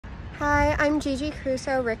Hi, I'm Gigi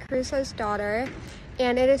Caruso, Rick Caruso's daughter,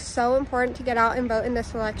 and it is so important to get out and vote in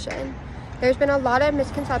this election. There's been a lot of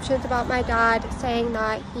misconceptions about my dad saying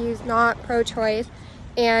that he's not pro-choice,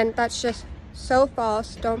 and that's just so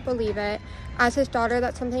false. Don't believe it. As his daughter,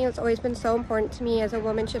 that's something that's always been so important to me, as a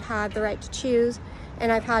woman should have the right to choose,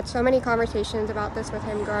 and I've had so many conversations about this with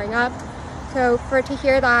him growing up. So to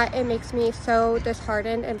hear that, it makes me so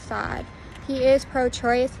disheartened and sad. He is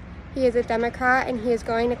pro-choice. He is a Democrat, and he is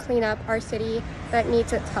going to clean up our city that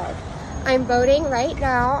needs its help. I'm voting right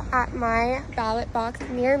now at my ballot box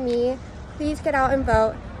near me. Please get out and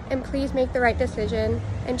vote, and please make the right decision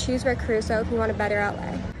and choose Rick Caruso if you want a better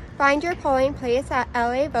LA. Find your polling place at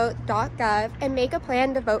lavote.gov and make a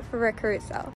plan to vote for Rick Caruso.